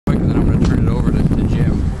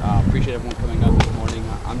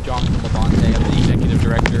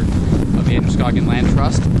Androscoggin Land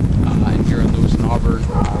Trust, and here in Lewis and Auburn, we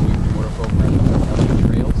promote a program of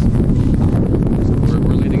trails. So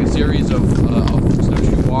we're leading a series of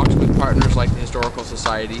snowshoe walks with partners like the Historical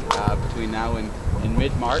Society between now and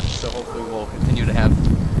mid-March. So hopefully we'll continue to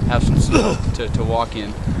have some snow to walk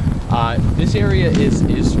in. This area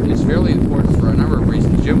is fairly important for a number of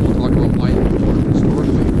reasons. Jim will talk about why it's important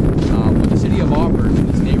historically. But the city of Auburn,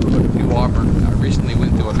 this neighborhood of New Auburn, recently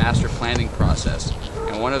went through a master planning process.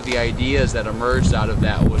 And one of the ideas that emerged out of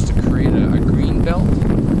that was to create a green belt,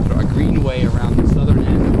 a greenway around the southern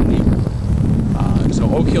end of the neighborhood.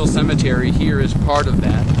 So Oak Hill Cemetery here is part of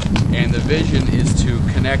that, and the vision is to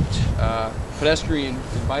connect pedestrian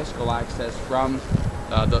and bicycle access from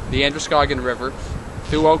the Androscoggin River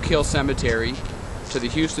through Oak Hill Cemetery to the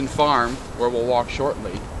Houston Farm, where we'll walk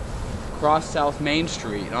shortly, across South Main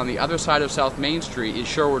Street, and on the other side of South Main Street is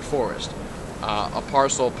Sherwood Forest, a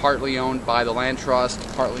parcel partly owned by the Land Trust,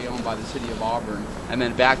 partly owned by the city of Auburn, and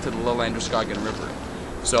then back to the Little Androscoggin River.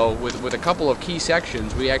 So with a couple of key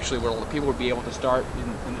sections, people would be able to start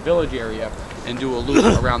in the village area and do a loop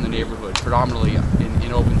around the neighborhood, predominantly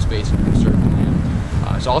in open space and conserved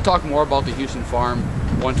land. So I'll talk more about the Houston Farm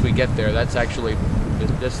once we get there. That's actually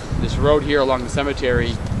this road here along the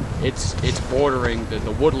cemetery. It's bordering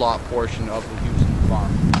the woodlot portion of the Houston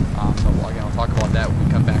Farm. So again, I'll talk about that when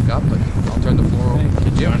we come back up, but I'll turn the floor over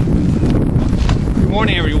to Jim. Good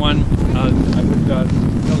morning, everyone. I would tell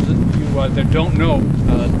you that don't know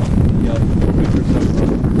the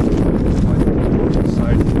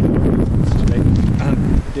today.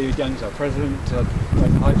 David Young is our president,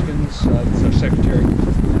 Mike Hodgkins is our secretary,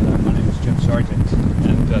 and my name is Jim Sargent.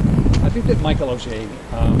 And I think that Michael O'Shea,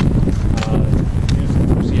 his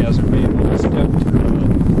enthusiasm may have stepped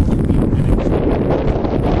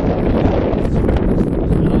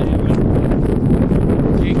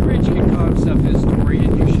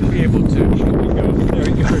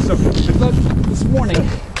this morning,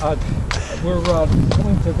 we're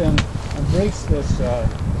going to then embrace this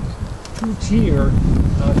two-tier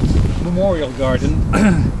memorial garden,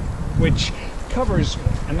 which covers,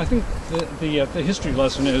 and I think the history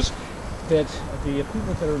lesson is that the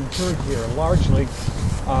people that are interred here largely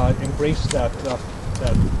embrace that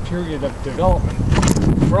period of development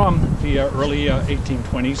from the early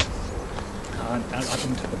 1820s and up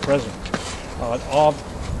into the present.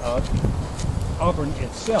 Auburn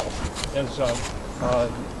itself as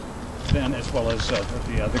then, as well as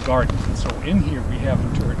the garden. And so in here we have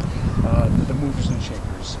interred the movers and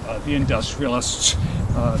shakers, the industrialists,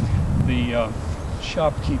 the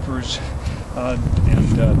shopkeepers, and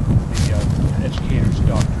the educators,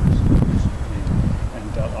 doctors,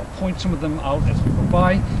 and I'll point some of them out as we go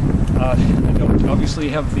by. I don't obviously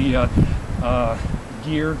have the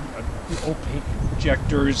gear, the opaque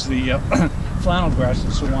projectors, the flannel grass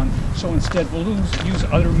and so on. So instead we'll use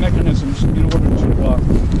other mechanisms in order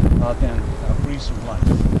to then breathe some life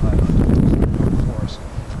for us.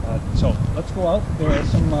 So let's go out. There are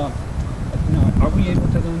some, are we able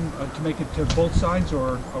to then to make it to both sides,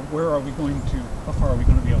 or where are we going to, how far are we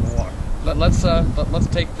going to be able to walk? Let's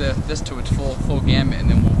take this to its full gamut, and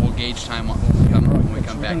then we'll gauge time when we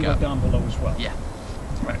come back up. Go down below as well. Yeah.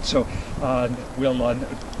 Right. So we'll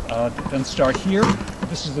then start here.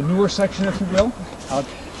 This is the newer section, if you will.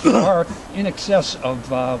 There are in excess of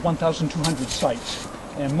 1,200 sites,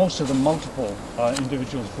 and most of them multiple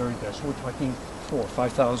individuals buried there. So we're talking 4,000 or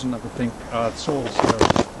 5,000, I would think, souls here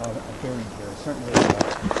buried here. Certainly.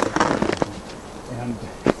 And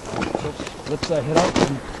let's head out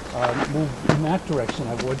and move in that direction,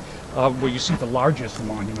 I would, where you see the largest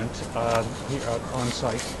monument here on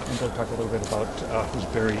site, and we'll talk a little bit about who's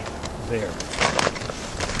buried there.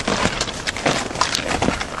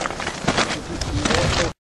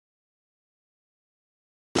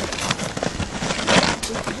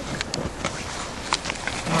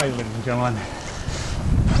 Hi, ladies and gentlemen.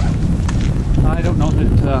 I don't know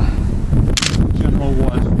that General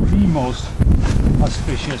was the most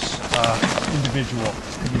auspicious individual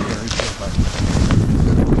to be buried here, but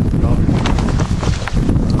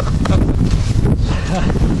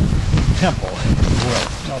temple.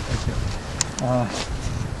 Well, thank you.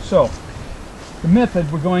 So, the method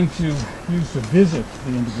we're going to use to visit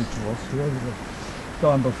the individuals here that have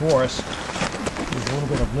gone before us is a little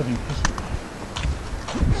bit of living history.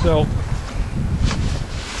 So,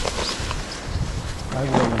 I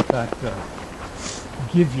will in fact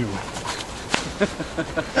give you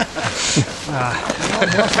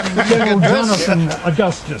General Jonathan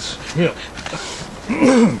Augustus Hill.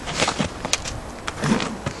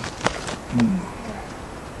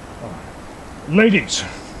 Ladies,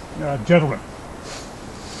 gentlemen,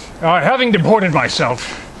 having deported myself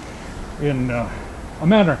in a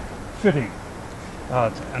manner fitting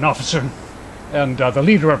an officer and the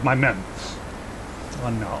leader of my men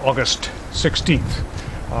on August 16th,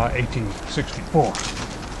 1864.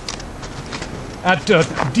 At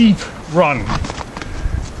Deep Run,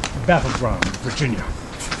 battleground, Virginia.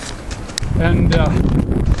 And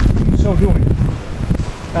in so doing,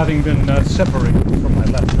 having been separated from my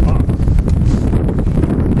left arm,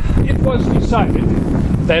 it was decided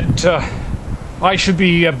that I should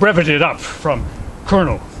be breveted up from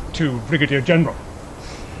Colonel to Brigadier General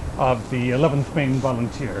of the 11th Maine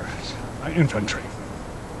Volunteer Infantry.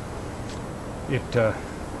 It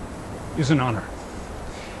is an honor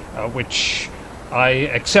which I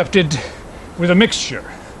accepted with a mixture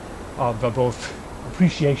of both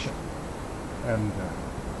appreciation and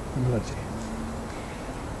humility.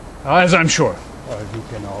 As I'm sure you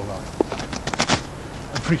can all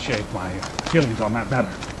appreciate my feelings on that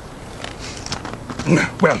matter.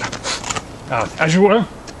 Well, as you were,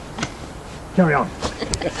 carry on.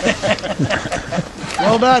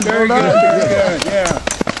 Well done, Very good, very good, yeah.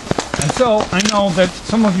 And so I know that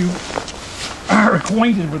some of you are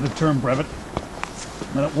acquainted with the term brevet,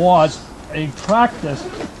 but it was a practice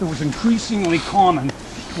that was increasingly common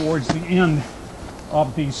towards the end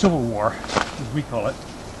of the Civil War, as we call it.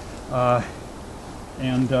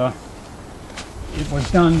 It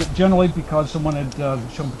was done generally because someone had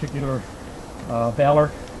shown particular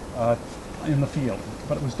valor in the field.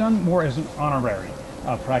 But it was done more as an honorary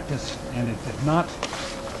practice, and it did not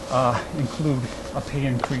include a pay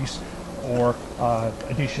increase or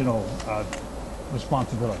additional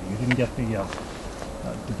responsibility. You didn't get to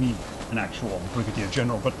be an actual brigadier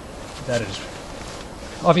general, but that is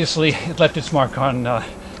obviously it left its mark on the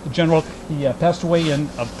general. He passed away in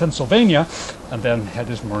Pennsylvania, and then had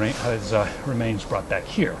his remains brought back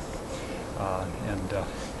here, and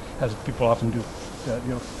as people often do,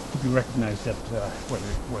 to be recognized at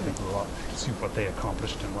where they grew up, see what they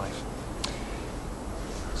accomplished in life.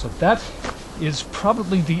 So that is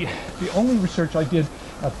probably the only research I did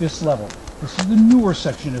at this level. This is the newer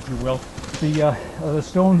section, if you will. The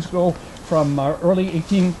stones go from early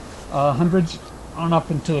 1800s on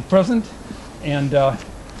up into the present, and I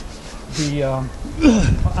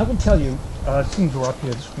will tell you, since we're up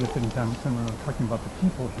here, this will be a fitting time when I'm talking about the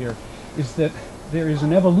people here, is that there is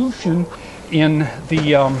an evolution in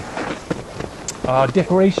the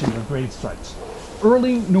decoration of grave sites.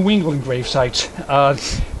 Early New England grave sites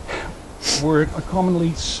were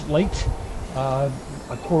commonly slate,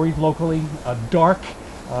 quarried locally, dark,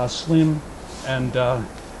 slim, and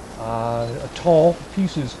tall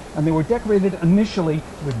pieces, and they were decorated initially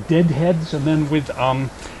with dead heads and then with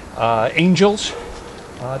angels.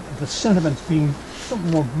 The sentiments being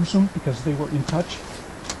something more gruesome because they were in touch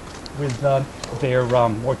with their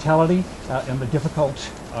mortality and the difficulty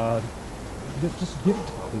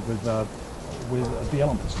with the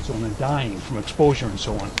elements and so on, and dying from exposure and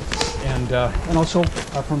so on, and also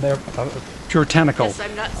from their puritanical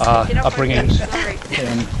upbringings.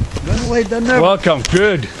 Welcome,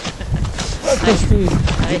 good.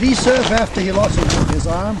 Did he serve after he lost his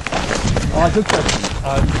arm? Good question.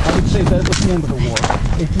 I would say that it was the end of the war.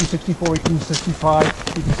 1864, 1865,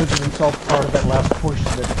 he considered himself part of that last push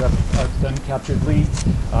that then captured Lee.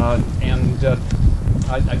 I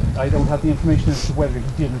don't have the information as to whether he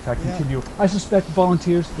did in fact continue. I suspect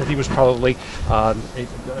volunteers that he was probably a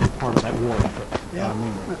part of that war effort.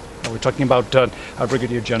 We're talking about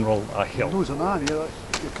Brigadier General Hill. Losing on, you're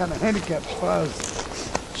kind of handicapped as far as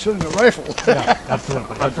shooting a rifle. Yeah,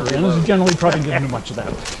 absolutely. And as a general, he probably didn't do much of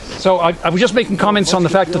that. So I was just making comments on the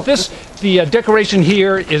fact that the decoration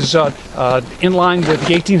here is in line with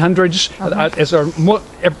the 1800s, as are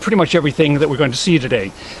pretty much everything that we're going to see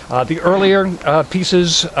today. The earlier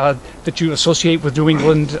pieces that you associate with New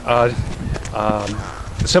England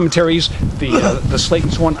cemeteries, the slate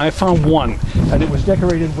and so on, I found one, and it was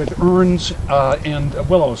decorated with urns and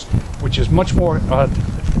willows, which is much more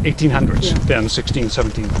 1800s than 16,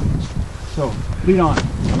 17. So, lead on.